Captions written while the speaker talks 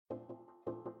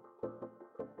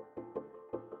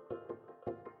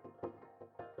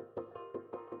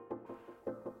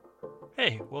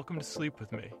Hey, welcome to Sleep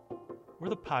With Me. We're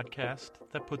the podcast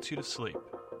that puts you to sleep.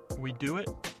 We do it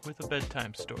with a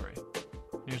bedtime story.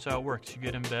 Here's how it works. You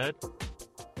get in bed,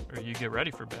 or you get ready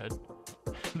for bed,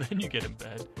 then you get in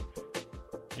bed.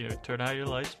 You know, turn out your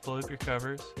lights, pull up your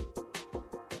covers,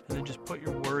 and then just put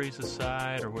your worries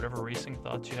aside or whatever racing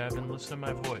thoughts you have and listen to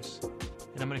my voice.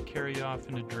 And I'm going to carry you off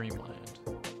into dreamland.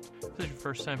 If this is your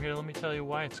first time here, let me tell you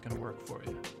why it's going to work for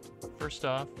you. First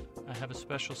off, I have a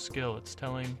special skill. It's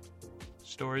telling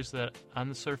stories that on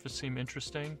the surface seem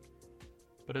interesting,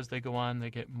 but as they go on, they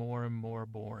get more and more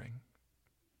boring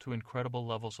to incredible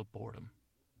levels of boredom,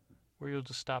 where you'll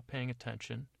just stop paying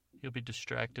attention, you'll be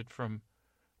distracted from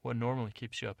what normally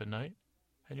keeps you up at night,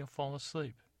 and you'll fall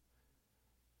asleep.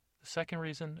 The second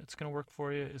reason it's going to work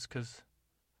for you is because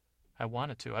I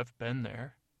wanted to. I've been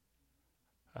there.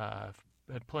 I've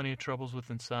had plenty of troubles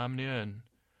with insomnia, and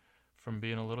from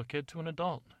being a little kid to an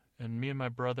adult. And me and my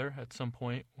brother, at some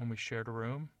point when we shared a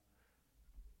room,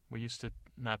 we used to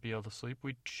not be able to sleep.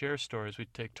 We'd share stories.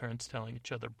 We'd take turns telling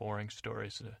each other boring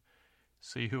stories to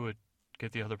see who would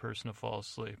get the other person to fall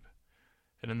asleep.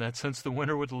 And in that sense, the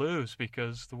winner would lose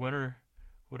because the winner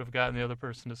would have gotten the other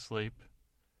person to sleep,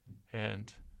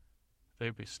 and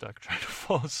they'd be stuck trying to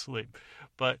fall asleep.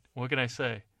 But what can I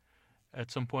say?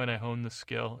 At some point, I honed the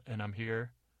skill, and I'm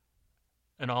here,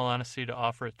 in all honesty, to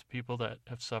offer it to people that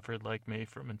have suffered like me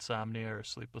from insomnia or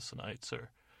sleepless nights or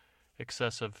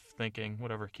excessive thinking,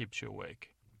 whatever keeps you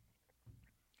awake.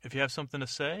 If you have something to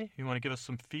say, you want to give us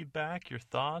some feedback, your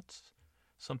thoughts,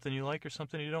 something you like or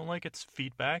something you don't like, it's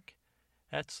feedback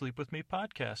at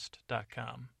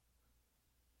sleepwithmepodcast.com.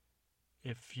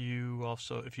 If you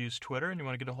use Twitter and you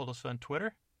want to get a hold of us on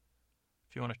Twitter,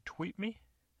 if you want to tweet me,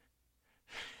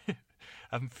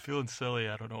 I'm feeling silly,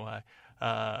 I don't know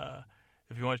why.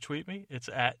 If you want to tweet me, it's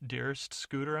at Dearest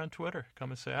Scooter on Twitter.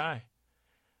 Come and say hi.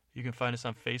 You can find us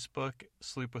on Facebook,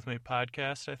 Sleep With Me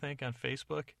Podcast, I think, on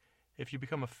Facebook. If you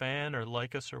become a fan or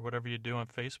like us or whatever you do on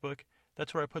Facebook,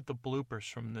 that's where I put the bloopers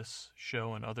from this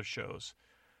show and other shows.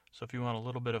 So if you want a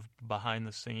little bit of behind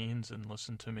the scenes and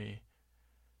listen to me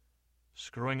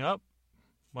screwing up,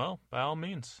 well, by all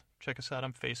means, check us out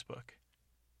on Facebook.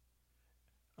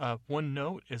 One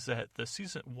note is that the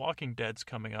season Walking Dead's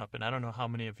coming up, and I don't know how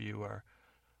many of you are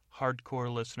hardcore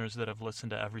listeners that have listened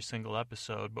to every single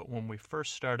episode, but when we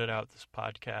first started out this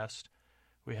podcast,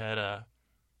 we had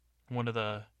one of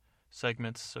the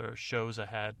segments or shows I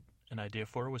had an idea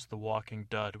for was The Walking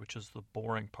Dud, which is the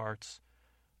boring parts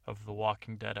of the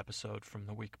Walking Dead episode from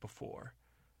the week before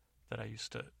that I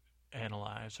used to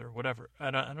analyze or whatever.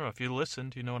 I don't know. If you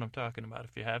listened, you know what I'm talking about.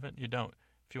 If you haven't, you don't.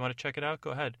 If you want to check it out,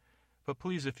 go ahead. But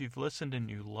please, if you've listened and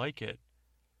you like it,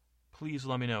 please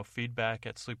let me know. Feedback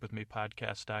at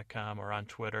sleepwithmepodcast.com or on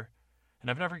Twitter.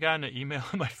 And I've never gotten an email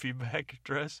on my feedback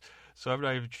address, so I'm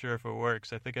not even sure if it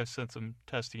works. I think I've sent some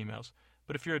test emails.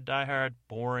 But if you're a diehard,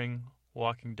 boring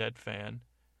Walking Dead fan,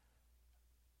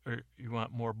 or you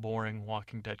want more boring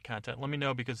Walking Dead content, let me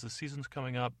know, because the season's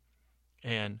coming up,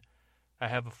 and I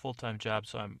have a full-time job,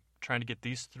 so I'm trying to get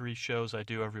these 3 shows I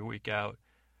do every week out.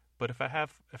 But if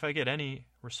I get any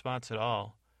response at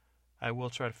all, I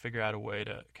will try to figure out a way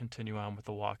to continue on with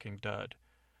The Walking Dead.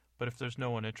 But if there's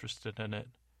no one interested in it,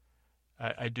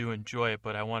 I do enjoy it,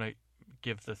 but I want to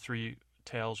give the 3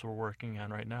 tales we're working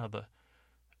on right now the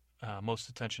most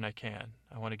attention I can.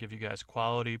 I want to give you guys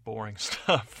quality, boring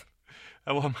stuff.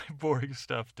 I want my boring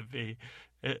stuff to be...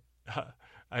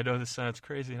 I know this sounds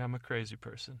crazy, and I'm a crazy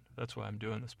person. That's why I'm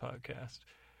doing this podcast.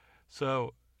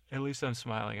 So at least I'm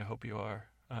smiling. I hope you are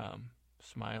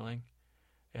smiling.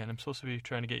 And I'm supposed to be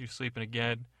trying to get you sleeping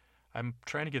again. I'm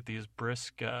trying to get these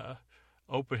brisk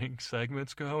opening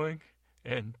segments going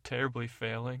and terribly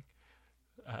failing.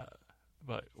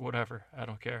 But whatever, I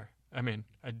don't care. I mean,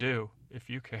 I do, if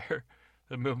you care.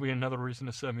 That will be another reason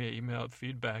to send me an email at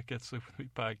feedback at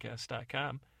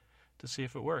sleepwithmepodcast.com to see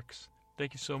if it works.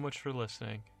 Thank you so much for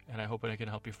listening, and I hope I can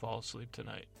help you fall asleep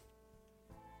tonight.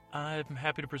 I'm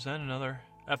happy to present another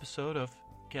episode of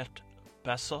Get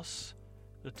Besos,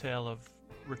 the tale of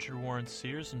Richard Warren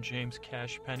Sears and James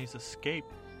Cash Penny's escape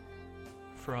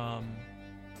from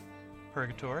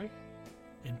purgatory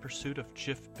in pursuit of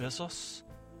Jeff Bezos,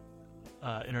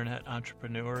 internet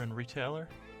entrepreneur and retailer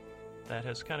that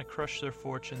has kind of crushed their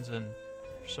fortunes, and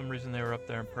for some reason they were up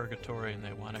there in purgatory and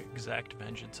they want to exact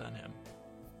vengeance on him.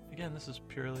 Again, this is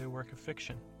purely a work of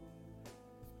fiction.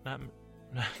 Not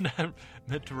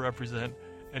meant to represent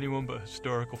anyone but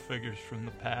historical figures from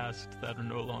the past that are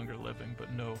no longer living,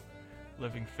 but no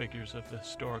living figures of the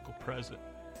historical present.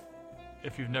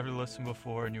 If you've never listened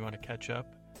before and you want to catch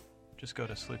up, just go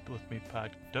to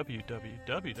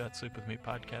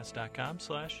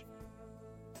www.sleepwithmepodcast.com/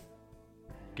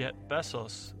 get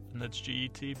Besos, and that's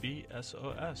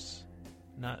Getbsos,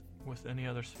 not with any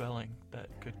other spelling that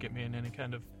could get me in any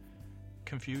kind of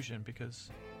confusion, because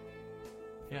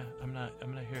I'm not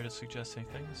here to suggest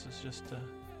anything. This is just a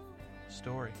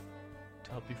story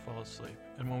to help you fall asleep.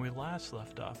 And when we last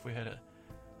left off, we had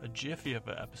a jiffy of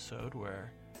an episode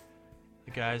where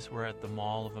the guys were at the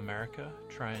Mall of America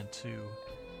trying to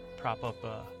prop up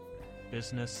a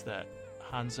business that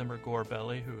Hans Zimmer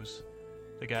Gorbelly, who's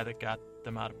the guy that got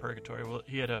them out of purgatory, well,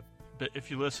 he had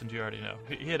if you listened, you already know.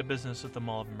 He had a business at the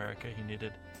Mall of America. He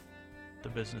needed the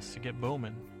business to get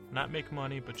booming. Not make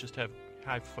money, but just have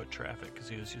high foot traffic, because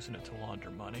he was using it to launder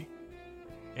money.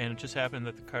 And it just happened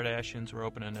that the Kardashians were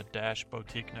opening a Dash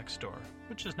boutique next door,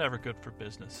 which is never good for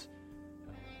business.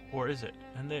 Or is it?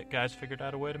 And the guys figured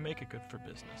out a way to make it good for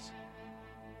business.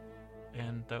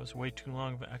 And that was way too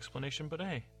long of an explanation, but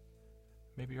hey,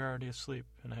 maybe you're already asleep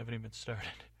and I haven't even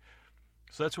started.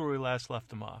 So that's where we last left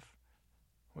them off.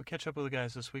 We'll catch up with the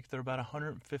guys this week. They're about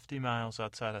 150 miles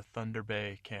outside of Thunder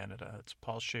Bay, Canada. It's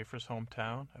Paul Schaefer's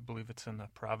hometown. I believe it's in the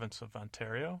province of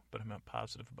Ontario, but I'm not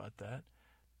positive about that.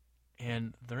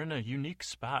 And they're in a unique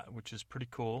spot, which is pretty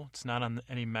cool. It's not on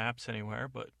any maps anywhere,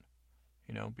 but,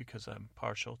 because I'm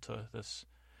partial to this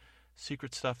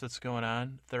secret stuff that's going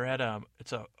on. They're at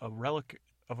it's a relic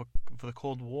of the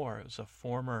Cold War. It was a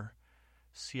former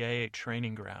CIA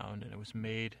training ground, and it was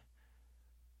made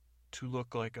to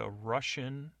look like a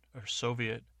Russian or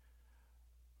Soviet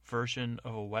version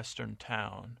of a Western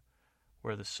town,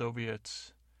 where the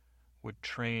Soviets would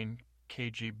train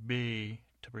KGB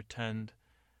to pretend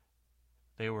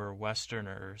they were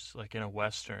Westerners, like in a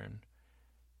Western.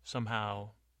 Somehow,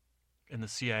 and the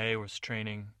CIA was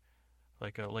training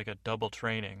like a double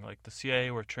training. Like the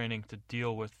CIA were training to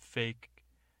deal with fake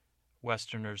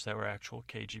Westerners that were actual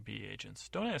KGB agents.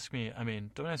 Don't ask me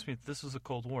if this was the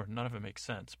Cold War. None of it makes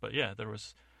sense. But yeah, there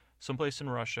was some place in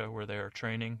Russia where they were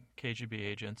training KGB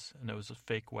agents, and it was a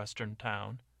fake Western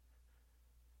town.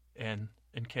 And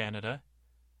in Canada,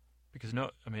 because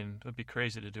it would be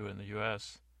crazy to do it in the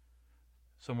U.S.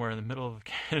 Somewhere in the middle of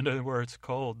Canada where it's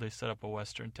cold, they set up a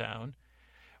Western town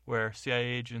where CIA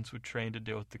agents would train to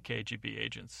deal with the KGB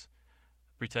agents,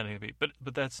 pretending to be. But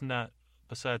that's not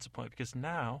besides the point, because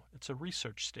now it's a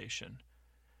research station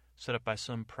set up by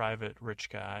some private rich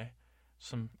guy,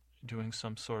 doing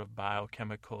some sort of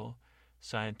biochemical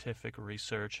scientific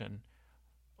research, and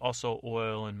also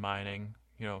oil and mining,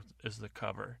 is the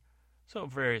cover. So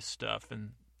various stuff,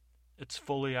 and it's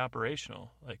fully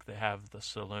operational. Like they have the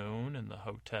saloon and the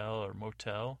hotel or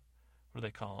motel. What do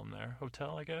they call them there?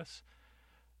 Hotel, I guess.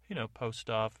 Post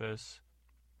office.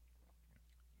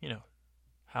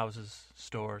 Houses,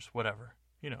 stores, whatever.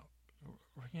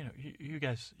 You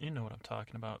guys, know what I'm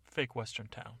talking about. Fake Western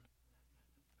town.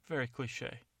 Very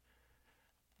cliche.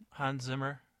 Hans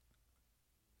Zimmer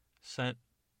sent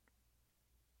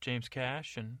James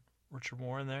Cash and Richard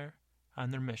Warren there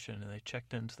on their mission, and they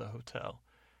checked into the hotel.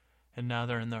 And now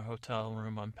they're in their hotel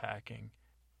room unpacking.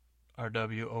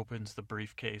 RW opens the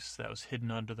briefcase that was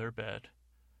hidden under their bed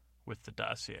with the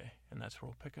dossier, and that's where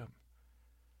we'll pick up.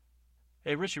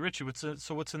 Hey, Richie, what's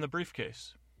in the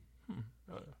briefcase?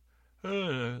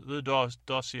 The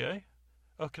dossier?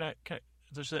 Oh,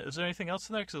 is there anything else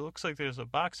in there? Because it looks like there's a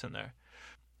box in there.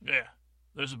 Yeah,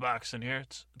 there's a box in here.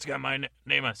 It's got my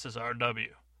name on it. It says RW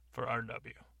for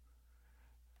RW.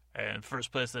 And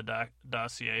first place the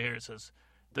dossier here, it says,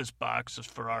 this box is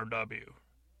for RW,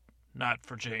 not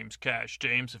for James Cash.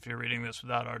 James, if you're reading this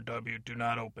without RW, do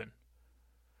not open.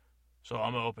 So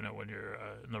I'm going to open it when you're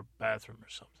in the bathroom or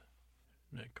something.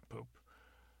 Nincompoop.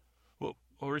 Well,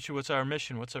 Richie, what's our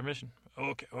mission?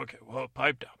 Okay. Well,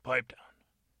 pipe down.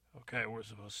 Okay, we're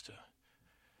supposed to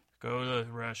go to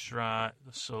the restaurant,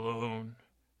 the saloon.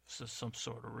 This is some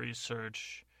sort of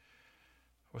research.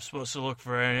 We're supposed to look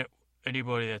for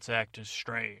anybody that's acting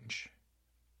strange.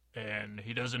 And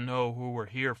he doesn't know who we're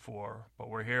here for, but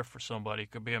we're here for somebody.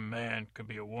 Could be a man, could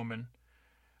be a woman.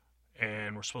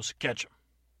 And we're supposed to catch him.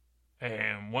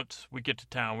 And once we get to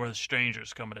town, we're the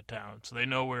strangers coming to town. So they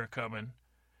know we're coming.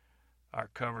 Our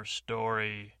cover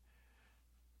story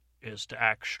is to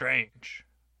act strange.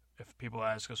 If people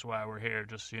ask us why we're here,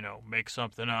 just, make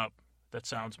something up that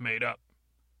sounds made up.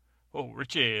 Oh,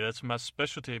 Richie, that's my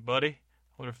specialty, buddy. I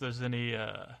wonder if there's any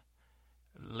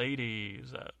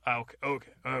ladies.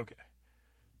 Okay.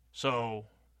 So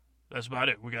that's about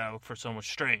it. We gotta look for someone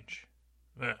strange.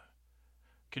 Yeah.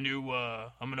 Can you,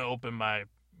 I'm gonna open my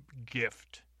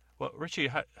gift. Well, Richie,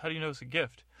 how do you know it's a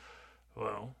gift?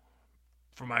 Well,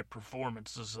 for my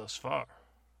performances thus far.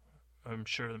 I'm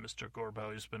sure that Mr.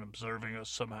 Gorbelly's been observing us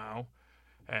somehow.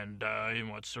 and he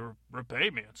wants to repay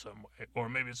me in some way. Or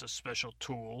maybe it's a special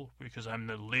tool because I'm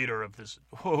the leader of this.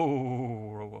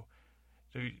 Whoa.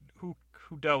 Who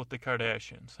dealt with the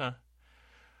Kardashians, huh?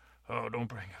 Oh, don't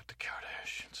bring up the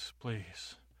Kardashians,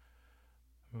 please.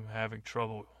 I'm having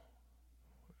trouble.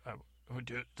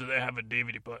 Do they have a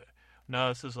DVD player? No,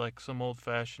 this is like some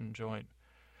old-fashioned joint.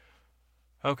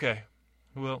 Okay,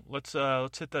 well, let's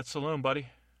hit that saloon, buddy.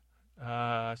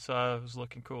 I saw it was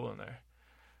looking cool in there.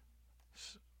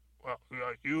 Well,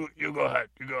 you go ahead.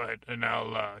 You go ahead, and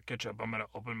I'll catch up. I'm gonna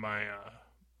open my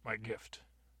my gift.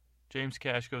 James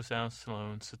Cash goes down to the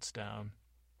saloon, sits down,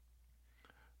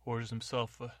 orders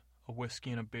himself a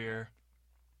whiskey and a beer.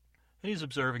 And he's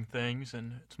observing things,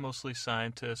 and it's mostly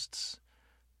scientists,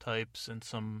 types, and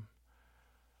some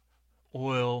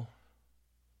oil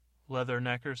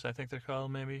leatherneckers, I think they're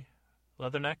called, maybe.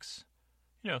 Leathernecks?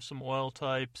 You know, some oil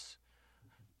types.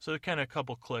 So they're kind of a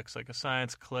couple cliques, like a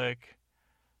science clique,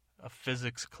 a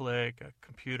physics clique, a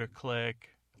computer clique,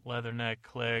 leatherneck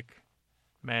clique,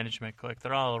 management clique.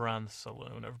 They're all around the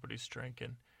saloon. Everybody's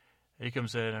drinking. And he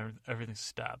comes in and everything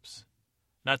stops.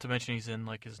 Not to mention he's in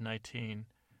like his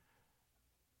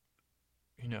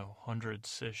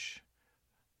 1900s-ish,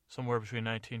 somewhere between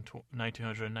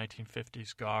 1900 and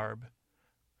 1950s garb,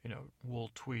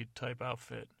 wool tweed type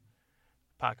outfit,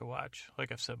 pocket watch.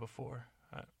 Like I've said before,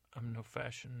 I'm no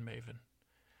fashion maven.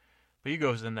 But he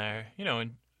goes in there,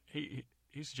 and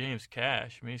he's James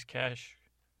Cash. I mean, he's Cash.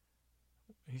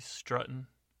 He's strutting.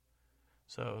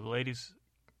 So the ladies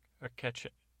are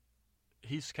catching.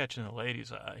 He's catching the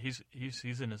ladies' eye. He's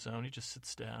in his zone. He just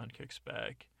sits down, kicks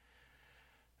back.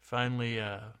 Finally,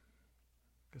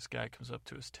 this guy comes up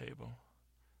to his table.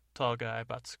 Tall guy,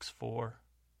 about 6'4".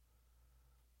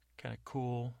 Kind of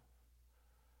cool.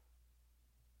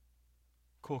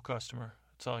 Cool customer.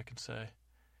 That's all I can say.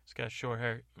 He's got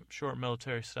short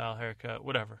military style haircut.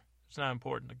 Whatever. It's not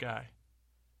important. The guy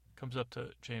comes up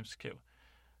to James Kill.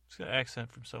 He's got an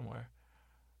accent from somewhere.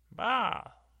 Ma,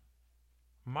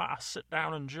 sit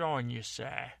down and join you,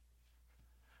 sir.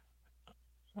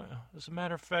 Well, as a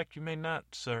matter of fact, you may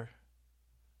not, sir.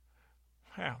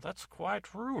 Well, that's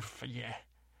quite rude for you.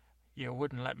 You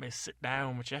wouldn't let me sit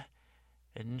down with you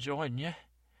and join you.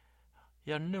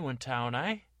 You're new in town,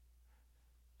 eh?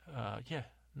 Yeah.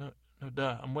 No,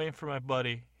 duh. I'm waiting for my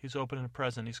buddy. He's opening a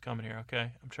present. He's coming here,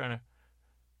 okay? I'm trying to...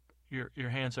 Your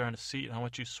hands are on his seat, and I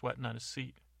want you sweating on his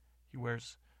seat. He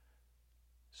wears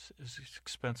his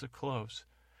expensive clothes.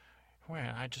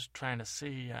 Well, I'm just trying to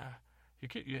see...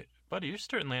 buddy, you're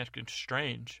certainly acting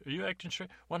strange. Are you acting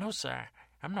strange? Well, no, sir.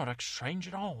 I'm not acting strange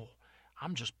at all.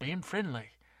 I'm just being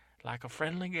friendly, like a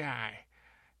friendly guy.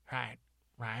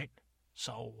 Right.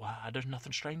 So, there's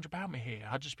nothing strange about me here.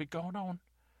 I'll just be going on.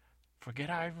 Forget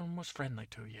I even was friendly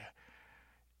to you.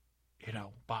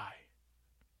 Bye.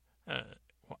 And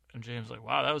James was like,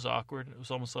 wow, that was awkward. It was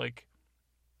almost like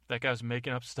that guy was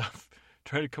making up stuff,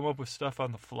 trying to come up with stuff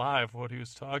on the fly of what he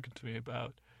was talking to me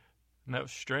about. And that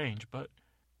was strange, but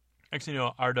next thing you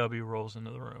know, RW rolls into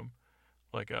the room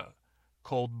like a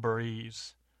cold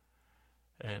breeze.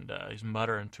 And he's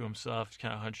muttering to himself. He's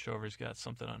kind of hunched over. He's got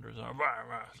something under his arm.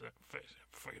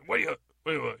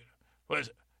 What is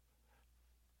it?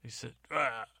 He said,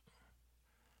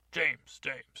 James,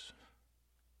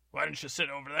 why didn't you sit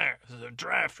over there? There's a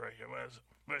draft right here.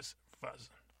 Where's fuzzing?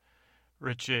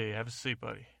 Richie, have a seat,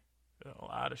 buddy. There's a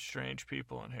lot of strange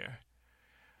people in here.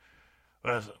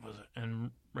 What is it?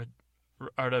 And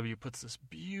RW puts this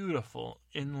beautiful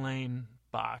inlay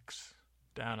box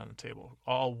down on the table.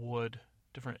 All wood,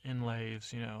 different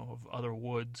inlays, of other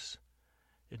woods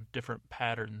in different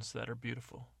patterns that are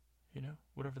beautiful.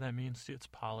 Whatever that means to you. It's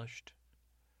polished.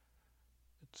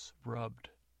 It's rubbed.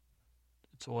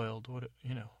 It's oiled.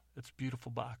 It's a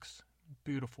beautiful box.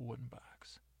 Beautiful wooden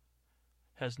box.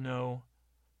 Has no...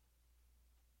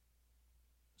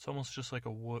 It's almost just like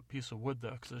a piece of wood,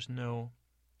 though, because there's no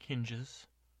hinges.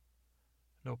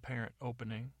 No apparent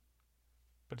opening.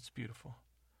 But it's beautiful.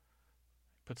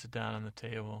 Puts it down on the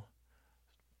table.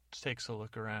 Just takes a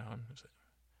look around.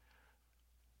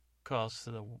 Calls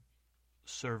to the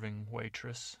serving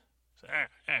waitress.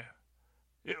 Hey,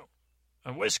 you,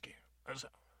 a whiskey.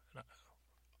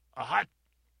 A hot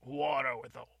water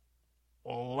with a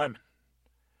lemon.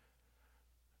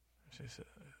 She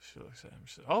looks at him.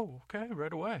 She says, oh, okay,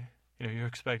 right away. You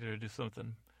expected her to do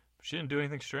something. But she didn't do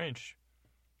anything strange.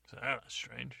 He said, that's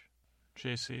strange.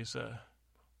 JC's,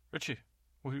 Richie,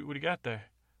 what do you got there?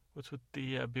 What's with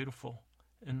the beautiful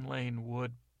inlaid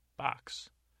wood box?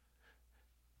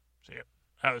 See,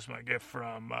 that was my gift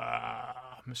from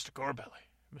Mr. Gorbelly.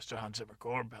 Mr. Hans Zimmer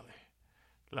Gorbelly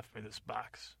left me this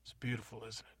box. It's beautiful,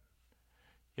 isn't it?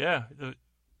 Yeah,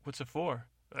 What's it for?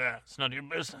 Yeah, it's none of your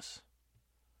business.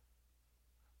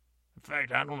 In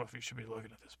fact, I don't know if you should be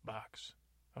looking at this box.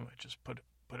 I might just put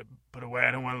it away.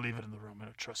 I don't want to leave it in the room. I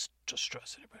don't trust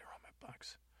anybody around my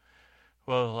box.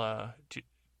 Well, do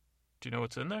you know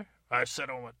what's in there? I said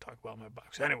I don't want to talk about my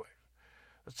box. Anyway,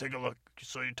 let's take a look.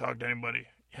 So you talk to anybody?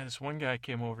 Yeah, this one guy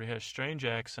came over. He had a strange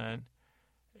accent,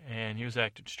 and he was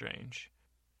acting strange.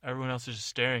 Everyone else is just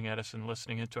staring at us and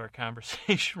listening into our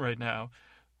conversation right now.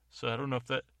 So I don't know if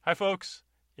that... Hi, folks.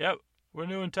 Yep, we're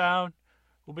new in town.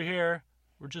 We'll be here.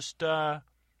 We're just,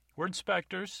 we're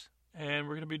inspectors, and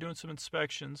we're going to be doing some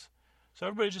inspections. So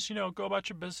everybody just, go about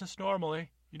your business normally.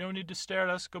 You don't need to stare at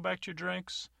us. Go back to your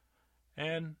drinks,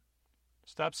 and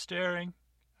stop staring.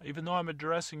 Even though I'm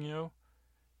addressing you,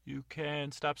 you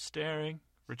can stop staring.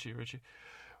 Richie.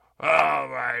 All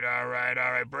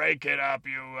right. Break it up,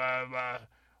 you,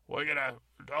 we're gonna...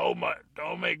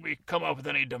 Don't make me come up with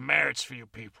any demerits for you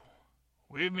people.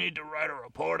 We need to write a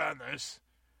report on this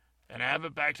and have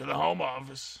it back to the home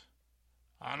office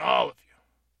on all of you.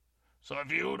 So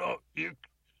if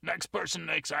next person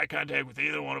makes eye contact with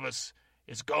either one of us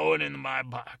is going in my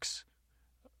box.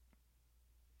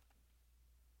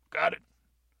 Got it?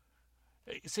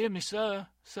 Hey, Sammy, sir,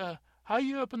 how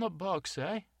you up in the box,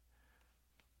 eh?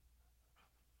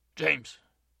 James,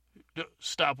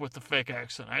 stop with the fake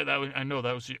accent. I know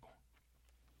that was you.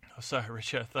 Oh, sorry,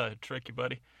 Richie. I thought I'd trick you,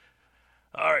 buddy.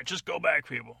 All right, just go back,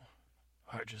 people.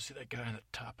 All right, just see that guy in the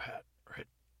top hat, right?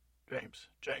 James.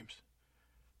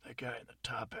 That guy in the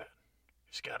top hat.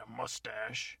 He's got a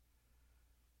mustache.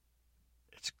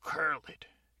 It's curled.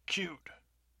 Cute.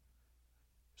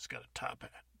 He's got a top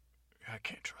hat. I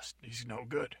can't trust him. He's no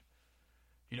good.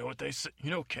 You know what they say?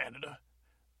 Canada.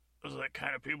 Those are the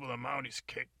kind of people the Mounties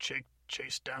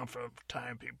chase down for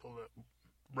tying people to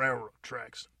railroad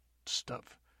tracks and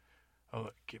stuff. Oh,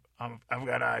 I've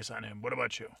got eyes on him. What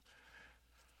about you?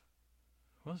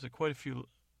 Well, there's quite a few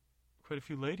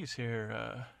ladies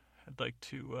here. I'd like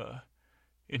to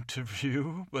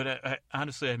interview, but I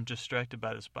honestly I'm distracted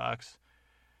by this box.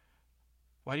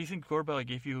 Why do you think Gorbella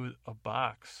gave you a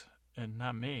box and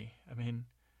not me? I mean,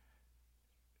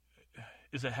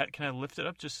 can I lift it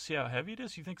up just to see how heavy it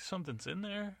is? You think something's in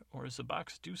there, or is the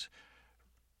box deuce?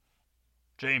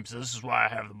 James, this is why I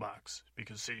have the box.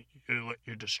 Because, see,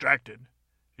 you're distracted.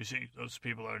 You see, those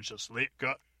people are just...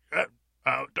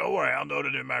 don't worry, I'll note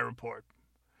it in my report.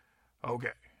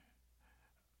 Okay.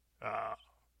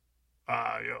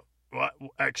 What?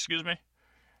 Excuse me?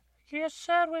 Yes,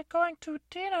 sir, we're going to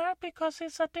dinner because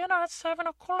it's a dinner at 7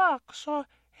 o'clock. So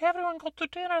everyone go to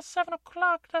dinner at 7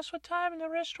 o'clock. That's what time in the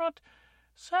restaurant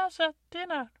serves at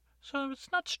dinner. So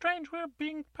it's not strange. We're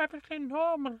being perfectly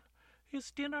normal. It's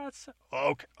dinner at 7.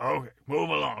 Okay. Move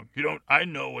along. I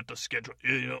know what the schedule...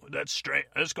 that's strange.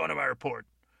 Let's go into my report.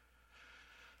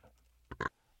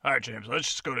 All right, James, let's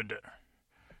just go to dinner.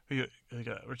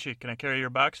 Richie, can I carry your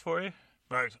box for you?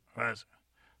 Right.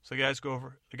 So the guys go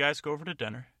over to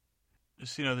dinner.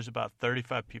 Just, there's about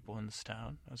 35 people in this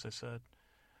town, as I said.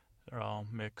 They're all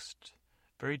mixed.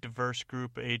 Very diverse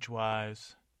group,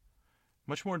 age-wise.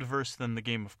 Much more diverse than the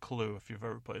game of Clue, if you've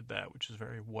ever played that, which is a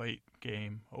very white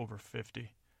game, over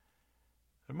 50.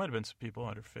 There might have been some people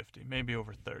under 50, maybe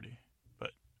over 30,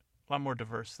 but a lot more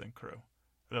diverse than Clue.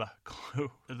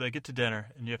 They get to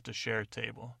dinner, and you have to share a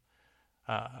table.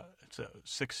 It's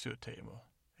 6 to a table.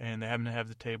 And they happen to have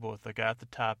the table with the guy at the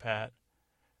top hat,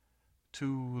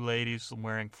 2 ladies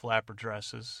wearing flapper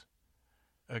dresses,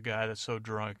 a guy that's so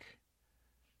drunk,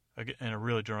 and a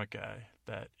really drunk guy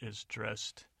that is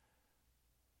dressed,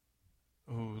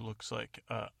 who looks like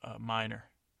a miner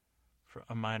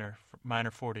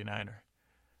 49er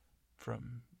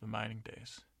from the mining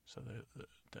days. So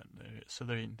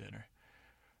they're eating dinner.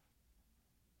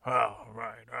 All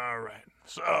right.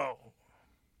 So,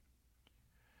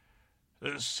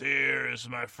 this here is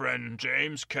my friend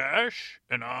James Cash,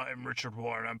 and I'm Richard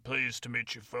Warren. I'm pleased to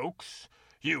meet you folks.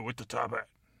 You with the top hat.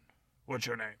 What's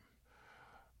your name?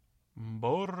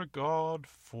 Beauregard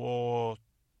Fortunian,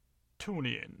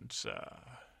 sir.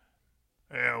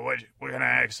 Yeah, what kind of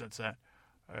accent's that?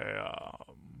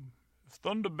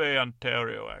 Thunder Bay,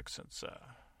 Ontario accent, sir.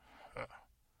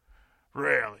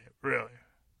 Really?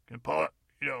 Can Paul,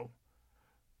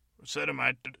 said in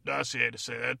my dossier to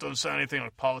say that doesn't sound anything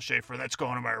like Paul Schaefer. That's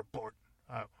going to my report.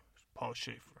 Paul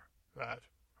Schaefer.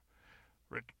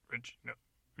 Rich,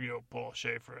 Paul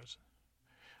Schaefer is.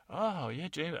 Oh, yeah,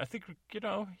 James. I think,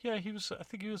 I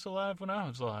think he was alive when I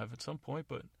was alive at some point,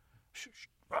 but... Shh.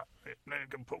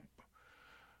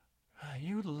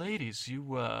 You ladies,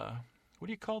 what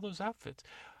do you call those outfits?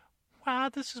 Well,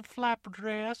 this is flapper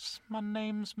dress. My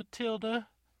name's Matilda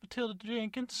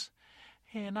Jenkins.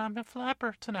 And I'm a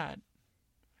flapper tonight.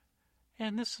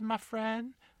 And this is my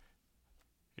friend.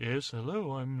 Yes,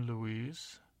 hello, I'm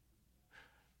Louise.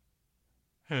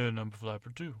 And I'm a flapper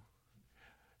too.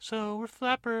 So we're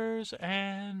flappers,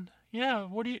 and yeah,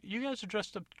 what do you guys are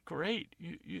dressed up great.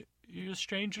 You're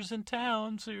strangers in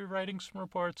town, so you're writing some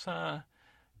reports, huh?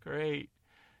 Great.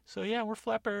 So yeah, we're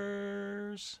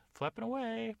flappers, flapping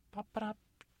away. Pop-a-dop,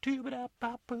 doo-ba-dop,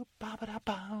 pop-boop, pop-a-dop,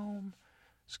 boom.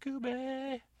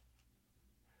 Scooby.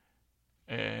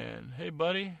 And hey,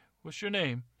 buddy, what's your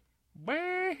name?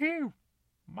 Boo-hoo.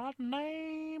 My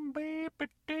name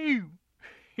Baby-Doo.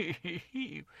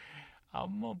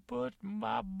 I'm gonna put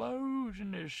my bows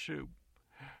in this soup.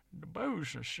 The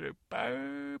bows in soup.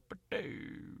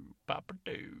 Baby-Doo.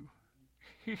 Papa-Doo.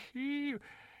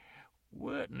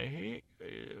 What in the heck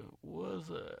was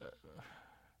that?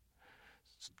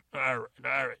 All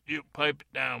right, you pipe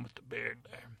it down with the beard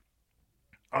there.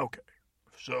 Okay,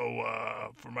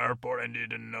 so for my report, I need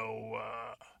to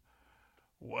know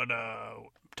what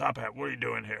Top Hat. What are you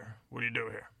doing here? What do you do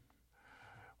here?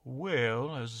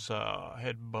 Well, as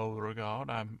head Beauregard,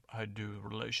 I do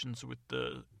relations with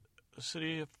the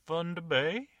city of Thunder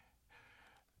Bay,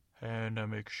 and I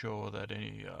make sure that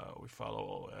we follow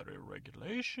all area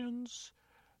regulations,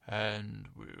 and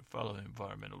we follow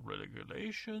environmental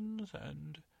regulations,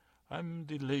 and I'm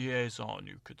the liaison,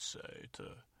 you could say, to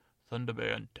Thunder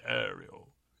Bay, Ontario,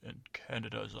 and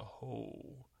Canada as a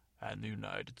whole, and the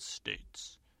United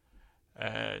States,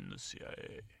 and the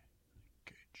CIA.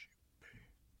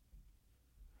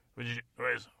 Did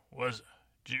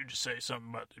you just say something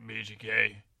about the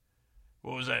BGK?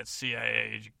 What was that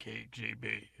CIA,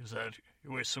 KGB? Is that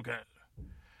some kind of...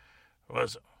 What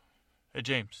was it? Hey,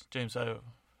 James, come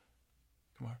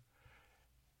on.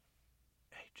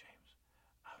 Hey, James,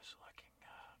 I was looking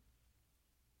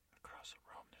across the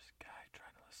room. This guy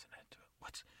trying to listen into it.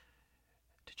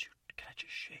 Can I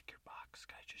just shake your box?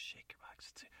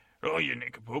 Oh, you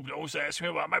nincompoop, don't ask me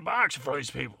about my box in front of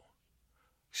these people.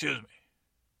 Excuse me,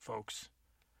 folks.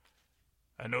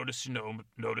 I noticed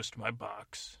noticed my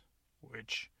box,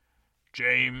 which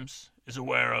James is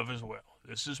aware of as well.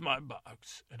 This is my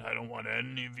box, and I don't want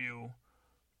any of you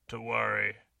to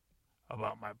worry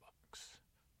about my box.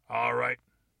 All right?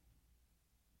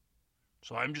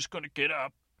 So I'm just going to get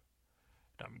up,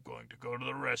 and I'm going to go to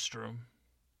the restroom.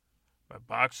 My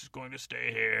box is going to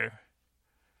stay here.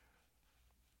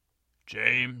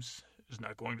 James is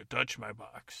not going to touch my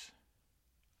box,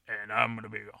 and I'm going to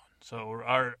be gone. So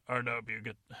RW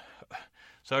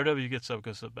gets up,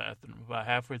 goes to the bathroom. About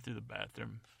halfway through the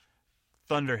bathroom,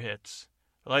 thunder hits.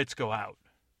 The lights go out.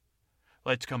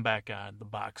 Lights come back on. The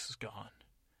box is gone.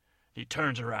 He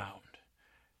turns around,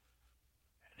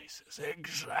 and he says,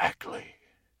 exactly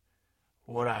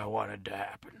what I wanted to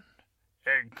happen.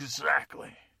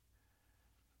 Exactly.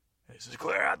 He says,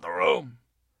 clear out the room,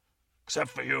 except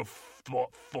for you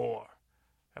four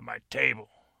at my table.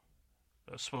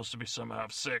 There's supposed to be somehow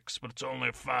 6, but it's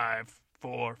only 5,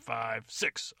 4, 5,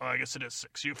 6. Oh, I guess it is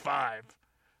 6. You 5.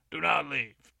 Do not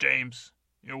leave. James,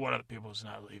 you're one of the people who's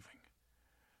not leaving.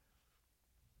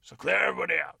 So clear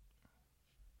everybody out.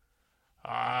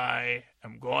 I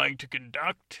am going to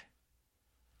conduct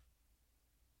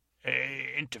an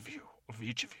interview of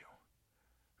each of you.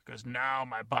 Because now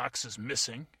my box is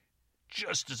missing,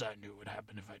 just as I knew would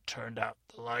happen if I turned out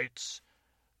the lights,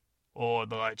 or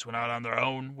the lights went out on their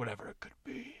own, whatever it could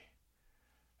be.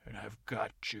 And I've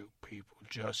got you people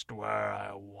just where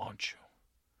I want you.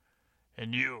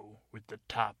 And you, with the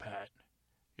top hat,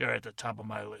 you're at the top of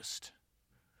my list.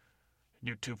 And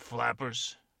you two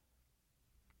flappers.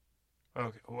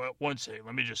 Okay, well, one second,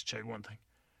 let me just check one thing.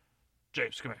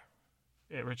 James, come here.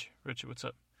 Hey, Richie, what's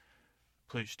up?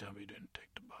 Please tell me you didn't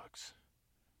take the box.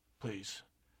 Please,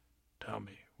 tell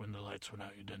me when the lights went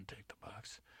out you didn't take the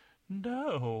box.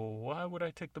 No, why would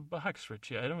I take the box,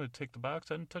 Richie? I don't want to take the box.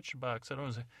 I didn't touch the box. I don't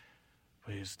want to say...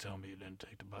 Please tell me you didn't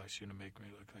take the box. You're going to make me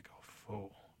look like a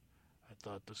fool. I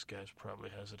thought this guy probably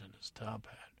has it in his top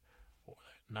hat. Or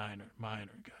that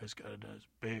minor guy's got it in his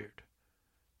beard.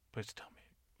 Please tell me.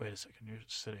 Wait a second,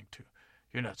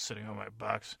 you're not sitting on my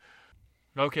box.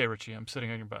 Okay, Richie, I'm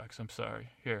sitting on your box. I'm sorry.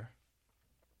 Here.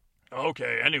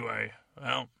 Okay, anyway,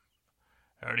 well,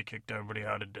 I already kicked everybody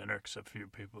out of dinner except for you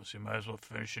people, so you might as well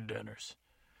finish your dinners.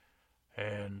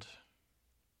 And,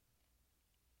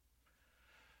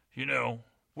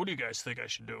 what do you guys think I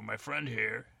should do? My friend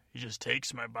here, he just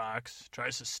takes my box,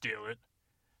 tries to steal it.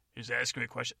 He's asking me a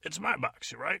question. It's my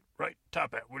box, right? Right?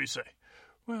 Top Hat, what do you say?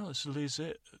 Well, it's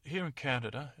here in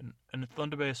Canada, and in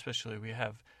Thunder Bay especially, we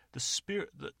have the spirit,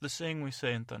 the saying we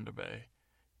say in Thunder Bay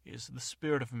is the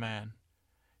spirit of man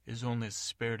is only as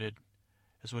spirited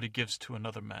is what he gives to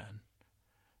another man.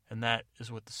 And that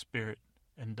is what the Spirit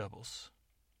endoubles.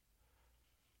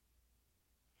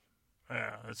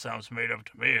 Yeah, that sounds made up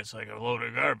to me. It's like a load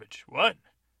of garbage. What?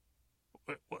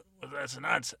 What? That's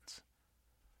nonsense.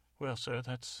 Well, sir,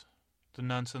 that's the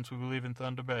nonsense we believe in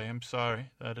Thunder Bay. I'm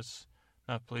sorry. That is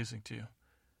not pleasing to you.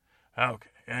 Okay,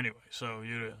 anyway, so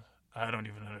I don't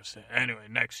even understand. Anyway,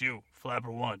 next you,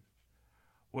 Flapper 1.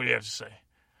 What do you have to say?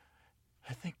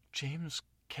 I think James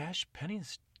Cash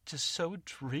Penny's just so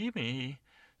dreamy.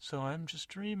 So I'm just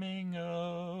dreaming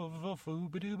of a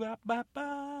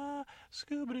foo-ba-doo-ba-ba-ba,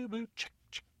 scooba-doo-boo,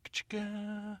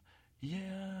 chick-chick-chicka,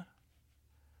 yeah.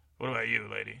 What about you,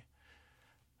 lady?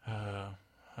 I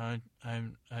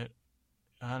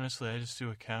honestly, I just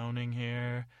do accounting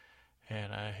here,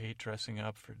 and I hate dressing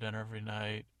up for dinner every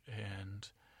night, and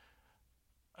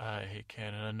I hate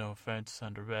Canada, no offense,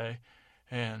 Thunder Bay,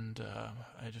 and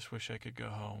I just wish I could go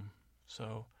home.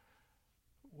 So,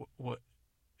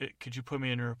 could you put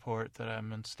me in a report that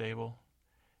I'm unstable?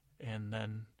 And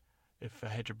then, if I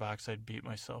had your box, I'd beat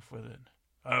myself with it.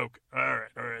 Okay, all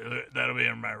right. That'll be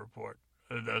in my report.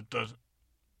 That doesn't.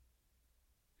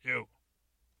 You,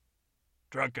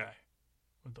 drunk guy,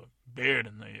 with the beard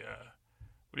and the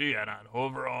what do you got on?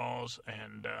 Overalls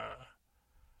and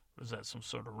what is that? Some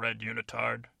sort of red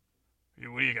unitard?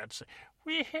 What do you got to say?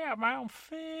 We have my own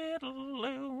fiddle,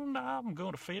 and I'm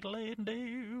gonna fiddle and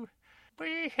do.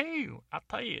 Wee-hoo, I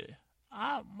tell you,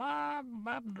 I'm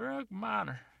a drunk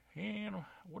miner, and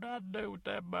what I'd do with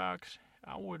that box,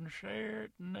 I wouldn't share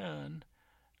it none.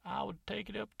 I would take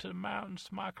it up to the mountains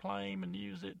to my claim and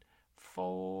use it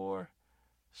for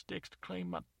sticks to clean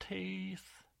my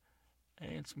teeth,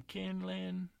 and some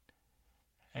kindling,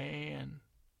 and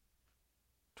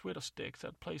twiddle sticks.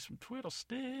 I'd play some twiddle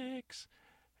sticks,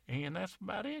 and that's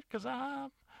about it, 'cause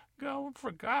I'm going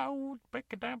for gold, pick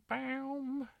it down,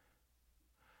 pound.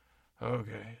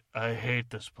 Okay, I hate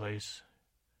this place.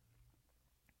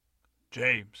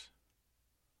 James,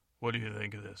 what do you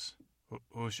think of this?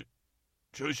 Who's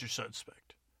your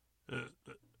suspect?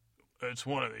 It's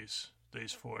one of these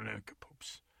four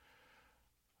nincompoops.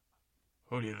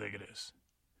 Who do you think it is?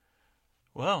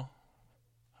 Well,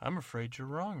 I'm afraid you're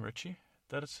wrong, Richie.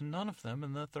 That it's none of them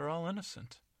and that they're all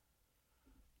innocent.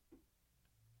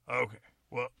 Okay,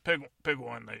 well, pick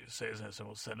one that you say is innocent.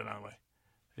 We'll send it our way.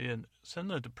 Yeah, send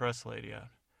the depressed lady out.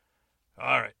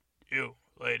 All right, you,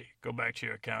 lady, go back to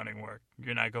your accounting work.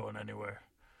 You're not going anywhere.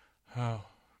 Oh,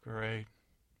 great.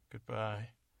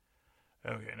 Goodbye.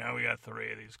 Okay, now we got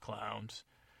 3 of these clowns.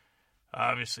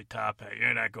 Obviously, Top Hat,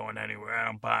 you're not going anywhere. I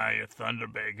don't buy your Thunder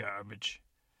Bay garbage.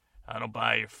 I don't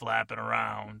buy your flapping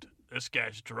around. This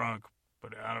guy's drunk,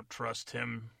 but I don't trust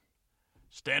him.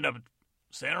 Stand up and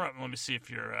let me see if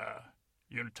your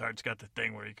unitard's got the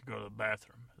thing where you can go to the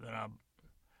bathroom. Then I'll...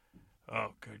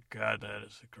 Oh, good God, that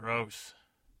is gross.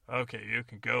 Okay, you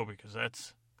can go because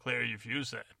that's clear you've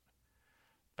used that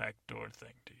backdoor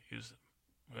thing to use it.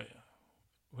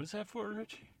 What is that for,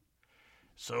 Richie?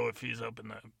 So if he's up in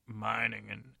the mining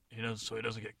and he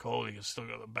doesn't get cold, he can still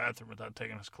go to the bathroom without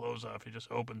taking his clothes off. He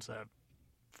just opens that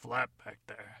flap back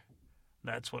there.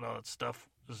 That's what all that stuff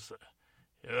is.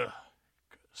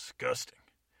 Disgusting.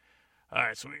 All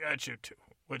right, so we got you two.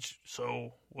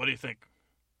 So what do you think,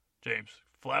 James?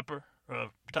 Flapper or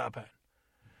Top Hat?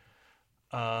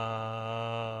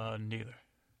 Neither.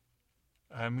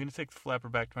 I'm going to take the flapper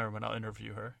back to my room and I'll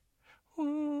interview her.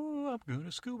 Ooh, I'm going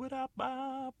to scuba da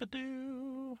ba ba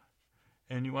doo.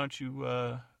 And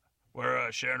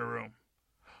we're sharing a room.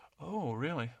 Oh,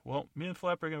 really? Well, me and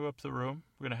Flapper are going to go up to the room.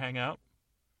 We're going to hang out.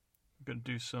 We're going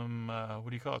to do some, what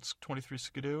do you call it, 23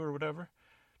 Skidoo or whatever.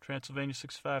 Transylvania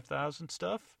 65,000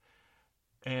 stuff.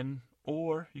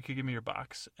 Or you could give me your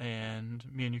box, and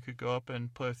me and you could go up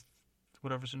and play with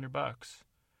whatever's in your box.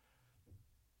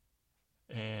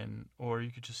 Or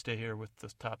you could just stay here with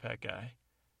the Top Hat guy.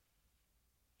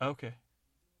 Okay.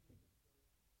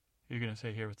 You're going to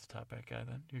stay here with the Top Hat guy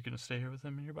then? You're going to stay here with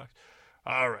him in your box?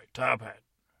 All right, Top Hat.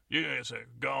 You're going to say,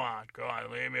 go on,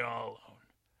 leave me all alone.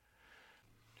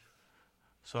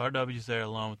 So RW's there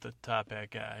alone with the Top Hat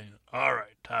guy. All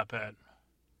right, Top Hat.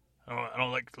 I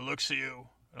don't like the looks of you.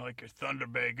 I don't like your Thunder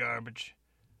Bay garbage.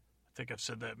 I think I've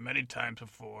said that many times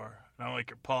before. I don't like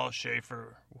your Paul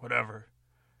Schaefer, whatever.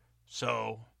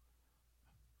 So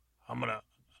I'm gonna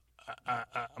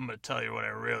tell you what I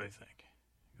really think.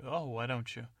 Oh, why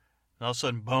don't you? And all of a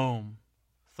sudden, boom!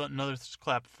 Another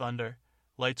clap of thunder.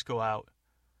 Lights go out.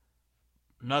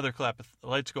 Another clap of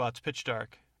lights go out. It's pitch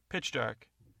dark. Pitch dark.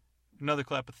 Another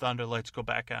clap of thunder. Lights go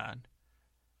back on.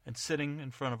 And sitting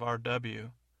in front of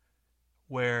RW,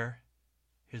 where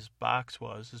his box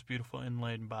was, his beautiful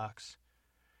inlaid box,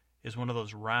 is one of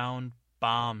those round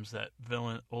bombs that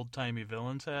old-timey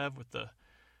villains have with the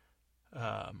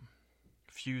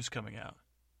fuse coming out.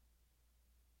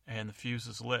 And the fuse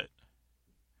is lit.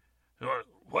 What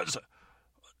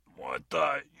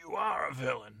you are a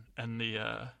villain. And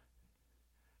the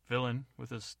villain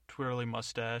with his twirly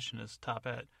mustache and his top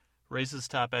hat raises his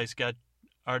top hat. He's got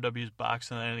RW's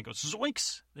box in there, and he goes,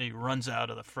 zoinks! And he runs out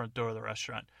of the front door of the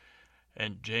restaurant.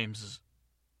 And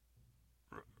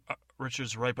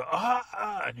Richard's right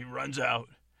by, and he runs out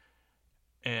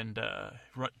and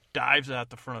dives out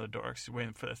the front of the door because he's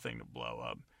waiting for the thing to blow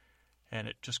up. And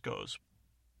it just goes,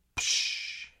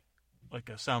 psh, like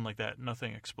a sound like that,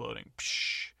 nothing exploding,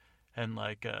 psh, and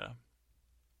like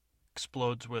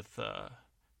explodes with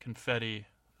confetti,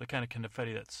 the kind of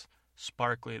confetti that's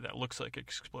sparkly that looks like an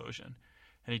explosion.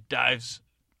 And he dives,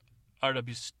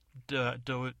 RW's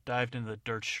dived into the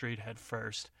dirt street head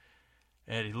first,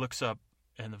 and he looks up,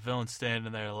 and the villain's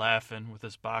standing there laughing with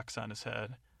his box on his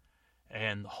head,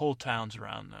 and the whole town's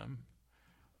around them.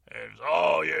 And,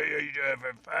 oh, yeah, you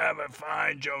have a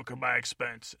fine joke at my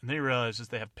expense. And then he realizes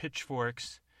they have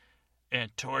pitchforks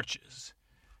and torches.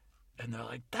 And they're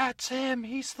like, that's him.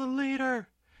 He's the leader.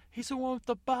 He's the one with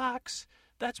the box.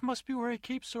 That must be where he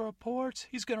keeps the reports.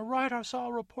 He's going to write us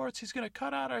all reports. He's going to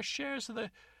cut out our shares of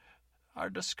our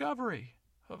discovery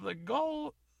of the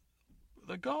gold,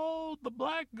 the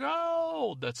black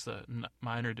gold. That's the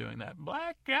miner doing that.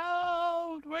 Black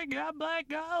gold. We got black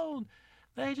gold.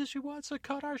 They just wants to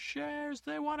cut our shares.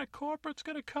 They want a corporate's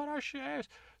going to cut our shares.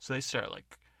 So they start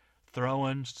like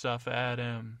throwing stuff at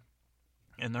him.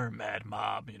 And they're a mad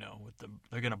mob,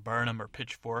 they're going to burn him or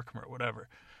pitchfork him or whatever.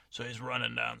 So he's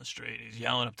running down the street. He's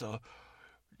yelling up to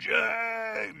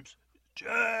James.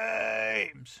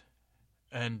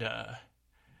 And at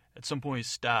some point he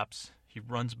stops. He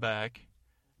runs back.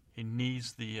 He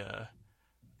knees the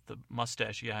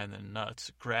mustache guy in the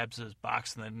nuts, grabs his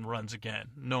box, and then runs again.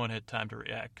 No one had time to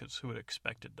react because who would have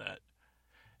expected that?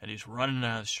 And he's running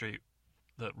down the street,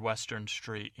 the western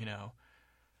street,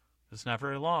 It's not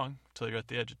very long until you're at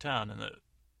the edge of town, and the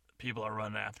people are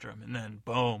running after him. And then,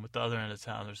 boom, at the other end of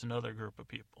town, there's another group of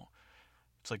people.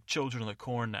 It's like children of the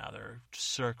corn now. They're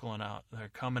circling out. They're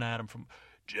coming at him from,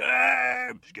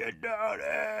 James, get down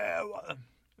here.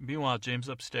 Meanwhile, James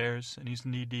upstairs, and he's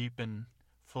knee-deep in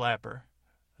flapper.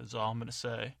 That's all I'm going to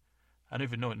say. I don't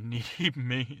even know what knee-deep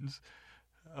means.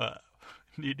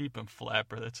 Knee-deep in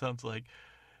flapper. That sounds like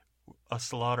a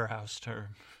slaughterhouse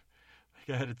term.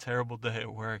 I had a terrible day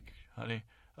at work, honey.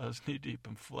 I was knee-deep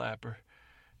in flapper.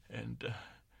 And,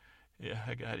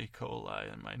 I got E.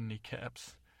 coli in my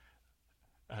kneecaps.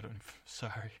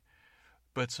 Sorry.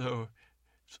 But so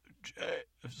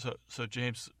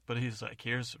James, but he's like,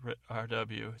 here's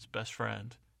RW, his best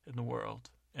friend in the world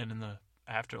and in the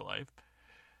afterlife.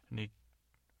 And he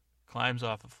climbs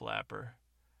off a flapper.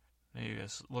 And he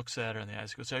just looks at her in the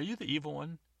eyes. He goes, are you the evil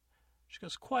one? She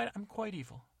goes, I'm quite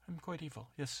evil. I'm quite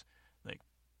evil. Yes.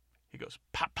 He goes,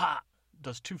 pop, pop.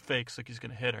 Does two fakes like he's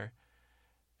going to hit her.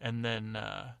 And then,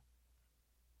 I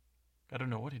don't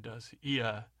know what he does. He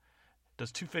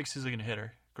does two fakes he's going to hit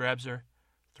her. Grabs her.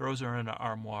 Throws her in an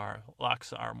armoire. Locks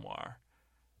the armoire.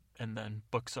 And then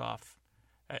books off.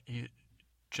 He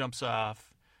jumps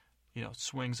off.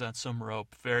 Swings on some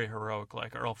rope. Very heroic,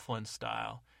 like Earl Flynn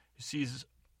style. He sees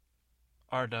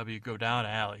RW go down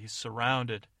an alley. He's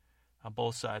surrounded on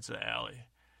both sides of the alley.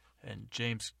 And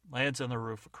James lands on the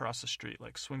roof across the street,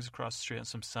 swings across the street on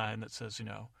some sign that says,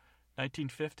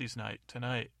 1950s night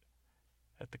tonight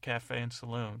at the Cafe and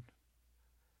Saloon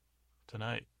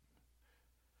tonight.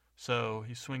 So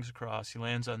he swings across. He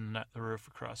lands on the roof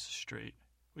across the street,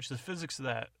 which the physics of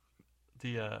that,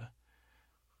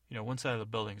 one side of the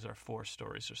buildings are 4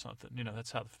 stories or something.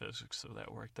 That's how the physics of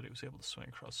that worked, that he was able to swing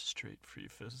across the street for you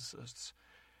physicists.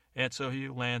 And so he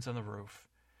lands on the roof.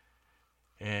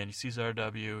 And he sees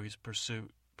RW, he's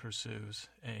pursues,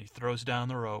 and he throws down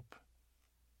the rope.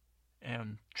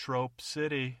 And Trope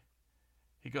City,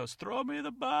 he goes, throw me the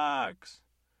box.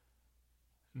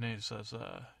 And then he says,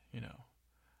 he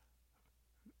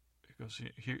goes,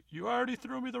 you already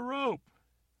threw me the rope.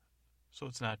 So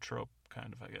it's not Trope,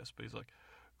 kind of, I guess. But he's like,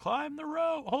 climb the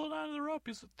rope, hold on to the rope.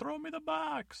 He said, throw me the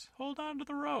box, hold on to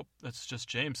the rope. That's just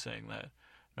James saying that.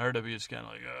 And RW is kind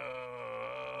of like,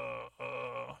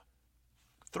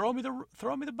 Throw me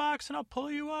the box and I'll pull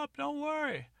you up. Don't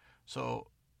worry. So,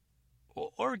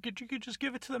 or you could just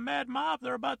give it to the mad mob.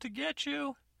 They're about to get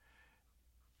you.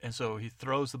 And so he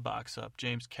throws the box up.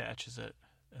 James catches it,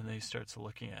 and then he starts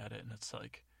looking at it, and it's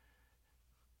like,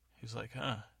 he's like,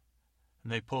 huh?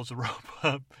 And they pulls the rope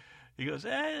up. He goes,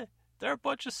 hey, they're a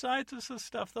bunch of scientists and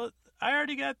stuff. I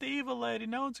already got the evil lady.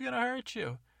 No one's gonna hurt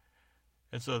you.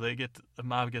 And so the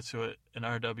mob gets to it, and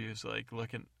RW's like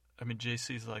looking,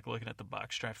 JC's like looking at the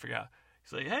box trying to figure out.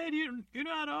 He's like, hey, do you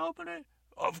know how to open it?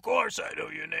 Of course I do,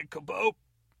 you nincompoop.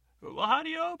 Well, how do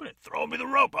you open it? Throw me the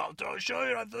rope. I'll show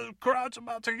you. The crowd's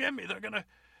about to get me.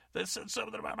 They said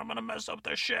something about I'm going to mess up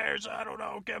their shares. I don't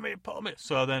know. Pull me.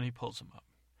 So then he pulls him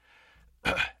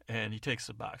up. And he takes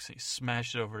the box and he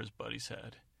smashes it over his buddy's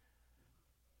head.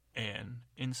 And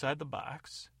inside the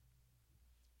box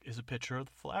is a picture of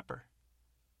the flapper.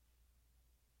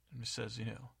 And it says,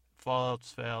 if all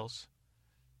else fails,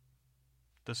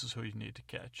 this is who you need to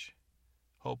catch.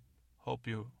 Hope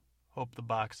the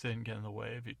box didn't get in the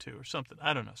way of you too, or something.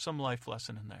 I don't know, some life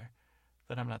lesson in there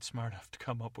that I'm not smart enough to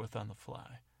come up with on the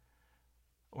fly.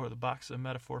 Or the box is a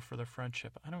metaphor for their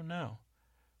friendship. I don't know.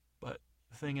 But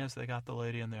the thing is, they got the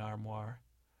lady in the armoire.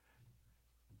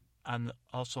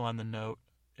 Also on the note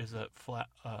is that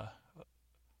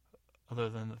other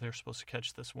than that they're supposed to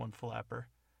catch this one flapper,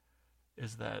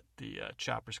 is that the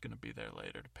chopper's going to be there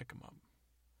later to pick him up.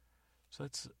 So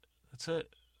that's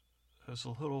it. It was a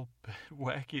little bit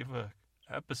wacky of a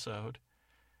episode.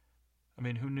 I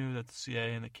mean, who knew that the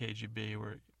CIA and the KGB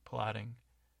were plotting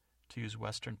to use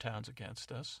Western towns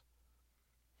against us?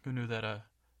 Who knew that a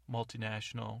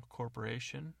multinational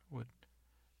corporation would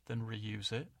then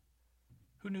reuse it?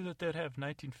 Who knew that they'd have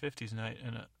 1950s night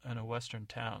in a Western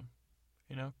town?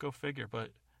 Go figure. But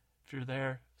if you're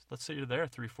there, let's say you're there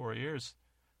 3-4 years,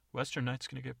 Western night's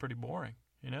going to get pretty boring,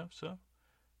 So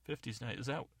 50s night,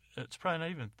 it's probably not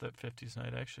even that 50s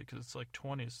night, actually, because it's like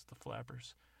 20s, the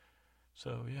flappers.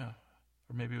 So, yeah.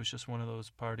 Or maybe it was just one of those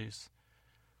parties.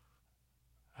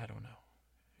 I don't know.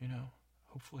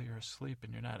 Hopefully you're asleep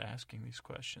and you're not asking these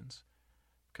questions,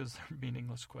 because they're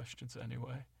meaningless questions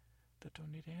anyway that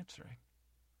don't need answering.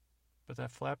 But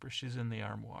that flapper, she's in the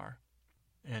armoire,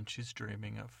 and she's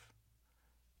dreaming of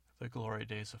the glory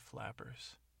days of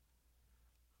flappers,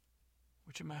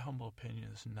 which in my humble opinion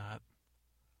is not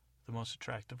the most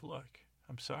attractive look.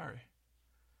 I'm sorry.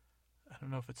 I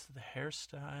don't know if it's the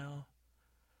hairstyle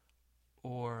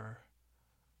or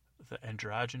the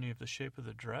androgyny of the shape of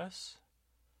the dress,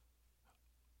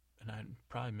 and I'm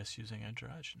probably misusing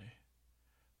androgyny.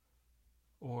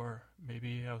 Or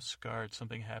maybe I was scarred.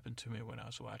 Something happened to me when I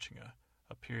was watching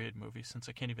a period movie, since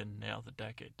I can't even nail the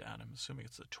decade down. I'm assuming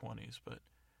it's the 20s, but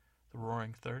the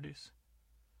Roaring 30s?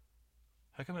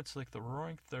 How come it's like the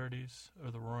Roaring 30s or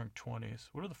the Roaring 20s?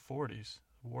 What are the 40s?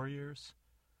 War years?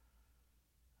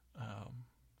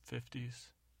 50s,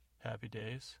 Happy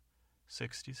Days.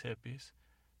 60s, hippies.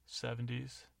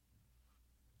 70s,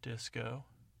 disco.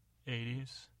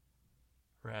 80s,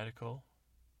 radical.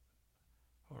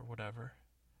 Or whatever.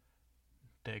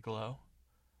 Dayglow.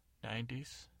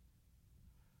 90s.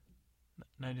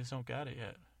 90s don't got it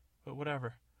yet. But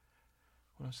whatever.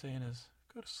 What I'm saying is,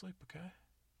 go to sleep, okay?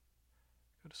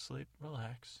 Go to sleep,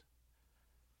 relax.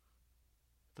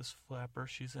 This flapper,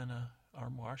 she's in a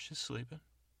armoire, she's sleeping.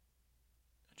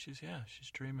 And she's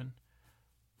dreaming.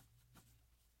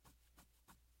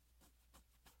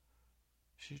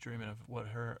 She's dreaming of what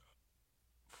her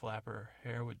flapper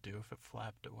hair would do if it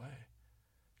flapped away.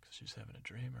 Because she's having a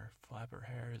dream, her flapper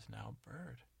hair is now a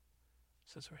bird.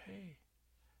 Says to her, hey,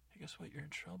 guess what, you're in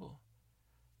trouble.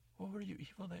 What were you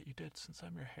evil that you did? Since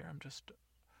I'm your hair, I'm just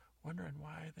wondering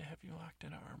why they have you locked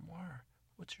in an armoire.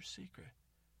 What's your secret?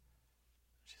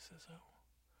 She says, oh,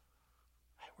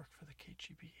 I work for the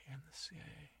KGB and the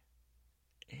CIA.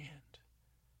 And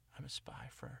I'm a spy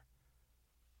for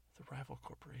the rival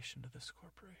corporation to this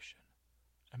corporation.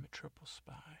 I'm a triple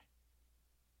spy.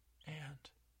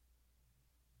 And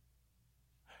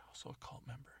I'm also a cult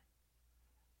member.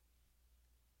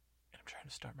 And I'm trying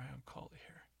to start my own cult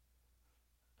here.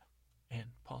 And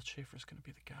Paul Schaefer's going to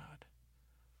be the god.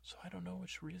 So I don't know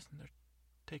which reason they're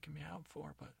taking me out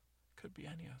for, but it could be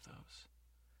any of those.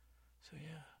 So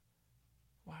yeah,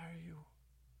 why are you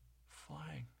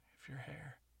flying if your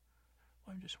hair?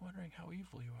 Well, I'm just wondering how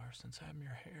evil you are, since I'm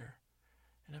your hair.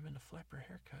 And I'm in a flapper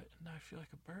haircut, and now I feel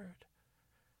like a bird.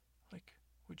 Like,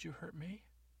 would you hurt me?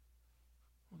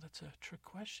 Well, that's a trick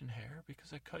question, hair,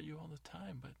 because I cut you all the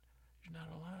time, but you're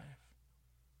not alive.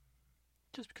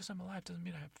 Just because I'm alive doesn't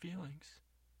mean I have feelings.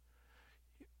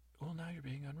 Well, now you're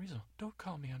being unreasonable. Don't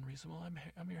call me unreasonable.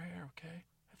 I'm your hair, okay?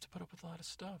 I have to put up with a lot of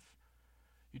stuff.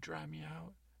 You dry me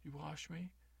out. You wash me.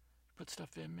 You put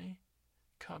stuff in me.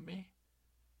 Cut me.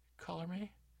 Color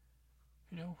me.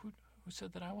 You know, who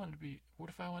said that I wanted to be... What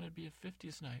if I wanted to be a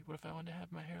 50s night? What if I wanted to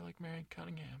have my hair like Marion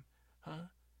Cunningham? Huh?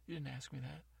 You didn't ask me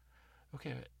that.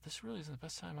 Okay, but this really isn't the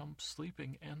best time. I'm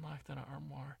sleeping and locked in an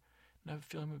armoire. And I have a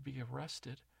feeling we'd be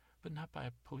arrested, but not by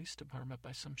a police department,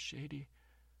 by some shady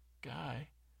guy.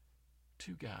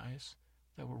 Two guys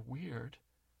that were weird.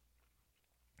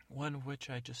 One of which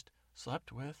I just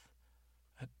slept with.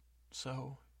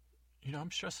 So, I'm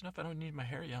stressed enough I don't need my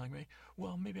hair yelling at me.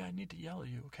 Well, maybe I need to yell at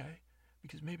you, okay?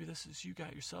 Because maybe this is you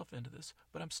got yourself into this,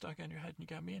 but I'm stuck on your head and you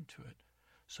got me into it.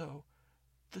 So,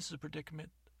 this is a predicament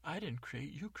I didn't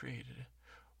create, you created it.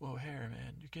 Whoa, hair,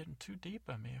 man, you're getting too deep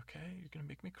on me, okay? You're going to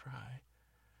make me cry.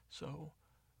 So,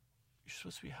 you're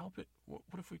supposed to be helping. What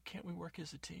if can't we work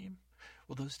as a team?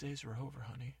 Well, those days are over,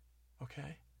 honey,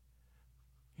 okay?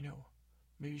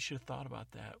 Maybe you should have thought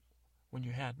about that when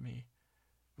you had me.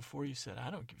 Before you said,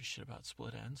 I don't give a shit about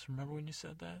split ends. Remember when you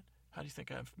said that? How do you think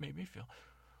I've made me feel?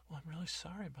 Well, I'm really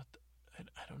sorry about that.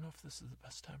 I don't know if this is the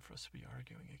best time for us to be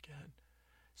arguing again.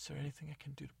 Is there anything I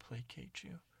can do to placate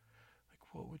you?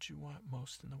 Like, what would you want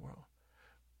most in the world?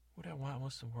 What I want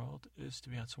most in the world is to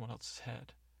be on someone else's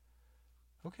head.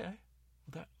 Okay.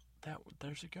 Well,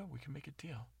 there's a go. We can make a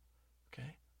deal.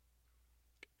 Okay?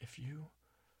 If you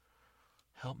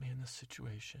help me in this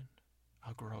situation,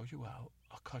 I'll grow you out,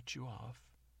 I'll cut you off,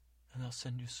 and I'll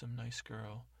send you some nice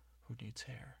girl who needs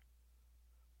hair.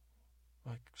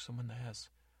 Like someone that has,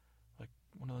 like,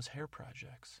 one of those hair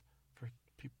projects for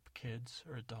kids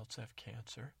or adults that have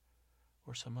cancer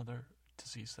or some other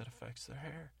disease that affects their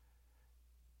hair.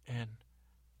 And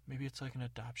maybe it's like an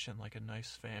adoption, like a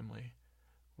nice family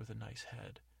with a nice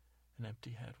head, an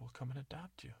empty head will come and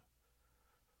adopt you.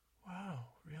 Wow,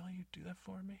 really? You'd do that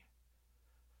for me?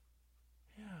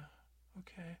 Yeah,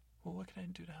 okay. Well, what can I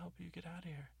do to help you get out of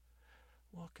here?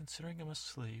 Well, considering I'm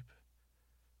asleep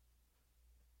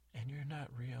and you're not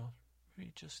real,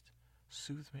 maybe just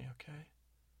soothe me, okay?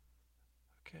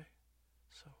 Okay?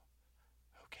 So,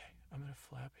 okay, I'm going to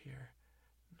flap here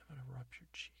and I'm going to rub your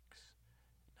cheeks.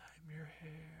 I'm your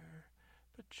hair,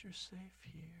 but you're safe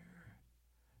here.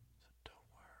 So don't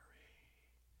worry.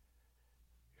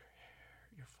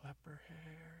 Your flapper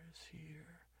hair is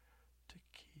here to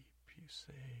keep you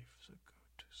safe. So go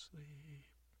to sleep.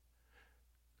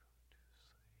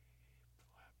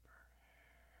 Flapper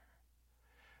hair.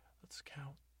 Let's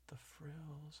count the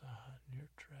frills on your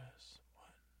dress.